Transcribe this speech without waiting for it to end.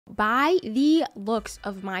by the looks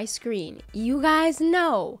of my screen, you guys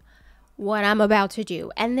know what I'm about to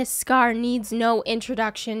do. And this scar needs no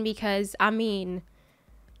introduction because, I mean,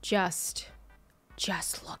 just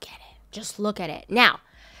look at it. Just look at it. Now,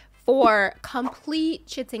 for complete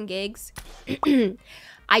shits and gigs,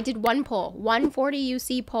 I did one pull, 140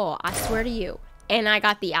 UC pull, I swear to you. And I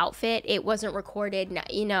got the outfit. It wasn't recorded,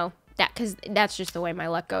 you know, that because that's just the way my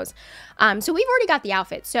luck goes. So we've already got the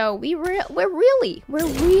outfit. So we're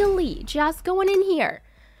really just going in here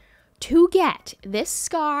to get this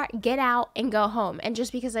scar, get out, and go home. And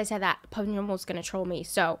just because I said that, PUBGM was gonna troll me,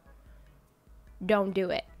 so don't do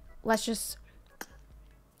it. Let's just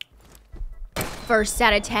first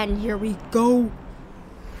out of 10. Here we go.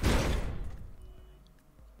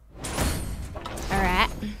 All right.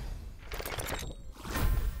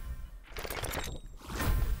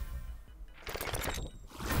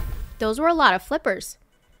 Those were a lot of flippers,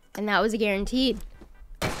 and that was a guaranteed.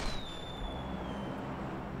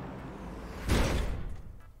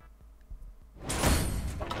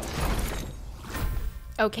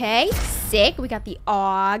 Okay, sick. We got the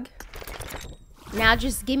AUG. Now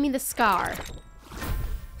just give me the scar.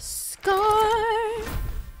 Scar,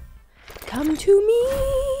 come to me.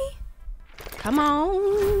 Come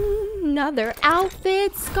on. Another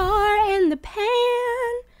outfit, scar, and the pan.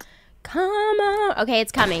 Come on. Okay,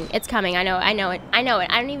 it's coming. It's coming. I know it. I know it.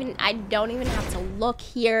 I don't even have to look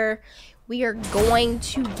here. We are going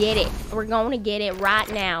to get it. We're going to get it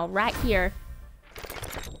right now. Right here.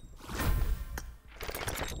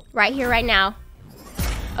 Right here, right now.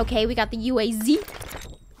 Okay, we got the UAZ.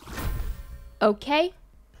 Okay.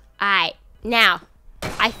 Alright. Now,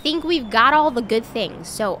 I think we've got all the good things.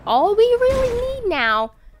 So, all we really need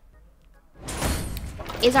now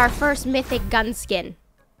is our first mythic gun skin.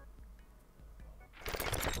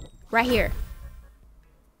 Right here.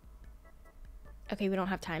 Okay, we don't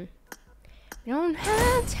have time. We don't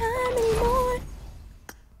have time anymore.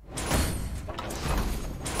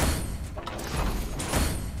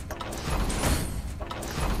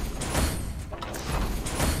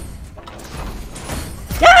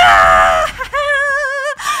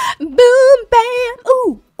 Boom, bam.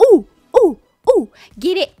 Ooh, ooh, ooh, ooh.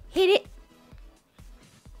 Get it, hit it.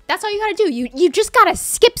 That's all you gotta do. You just gotta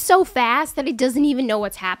skip so fast that it doesn't even know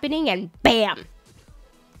what's happening, and bam.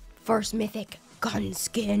 First mythic gun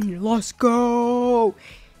skin. Let's go.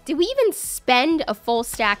 Did we even spend a full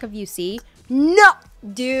stack of UC? No,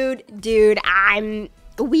 dude.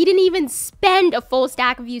 We didn't even spend a full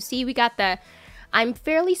stack of UC. We got the, I'm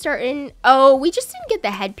fairly certain. Oh, we just didn't get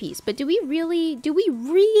the headpiece. But do we really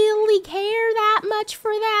care that much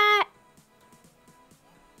for that?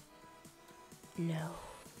 No.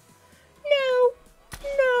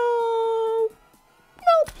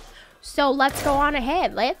 So let's go on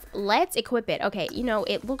ahead. Let's equip it. Okay, you know,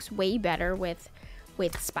 it looks way better with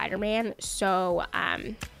Spider-Man. So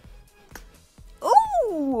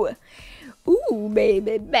ooh,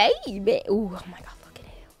 baby. Ooh, oh my god, look at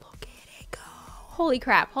it go. Holy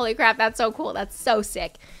crap, that's so cool. That's so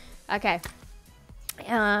sick. Okay.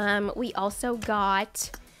 We also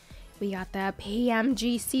got the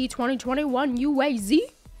PMGC 2021 UAZ.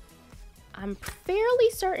 I'm fairly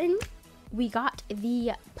certain we got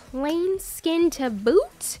the plain skin to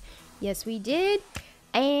boot. Yes, we did.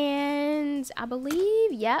 And I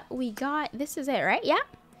believe, yeah, we got, this is it, right? Yeah.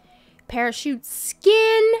 Parachute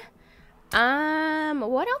skin.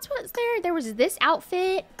 What else was there? There was this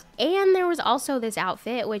outfit, and there was also this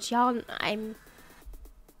outfit, which y'all, I'm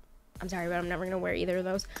sorry, but I'm never gonna wear either of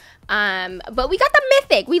those. But we got the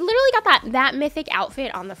mythic. We literally got that mythic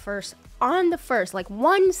outfit on the first, like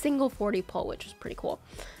one single 40 pull, which was pretty cool.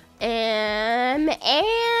 And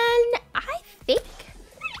I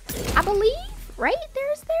believe, right?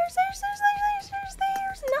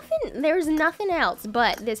 There's nothing else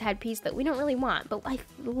but this headpiece that we don't really want. But I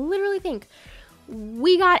literally think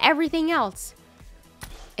we got everything else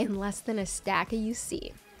in less than a stack of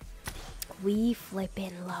UC. We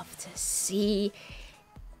flippin' love to see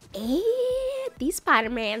it. These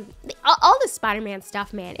Spider-Man, all the Spider-Man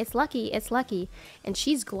stuff, man. It's lucky. And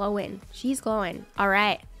she's glowing. All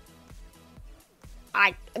right.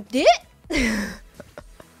 I did it.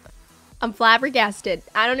 I'm flabbergasted.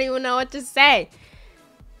 I don't even know what to say.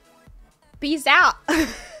 Peace out.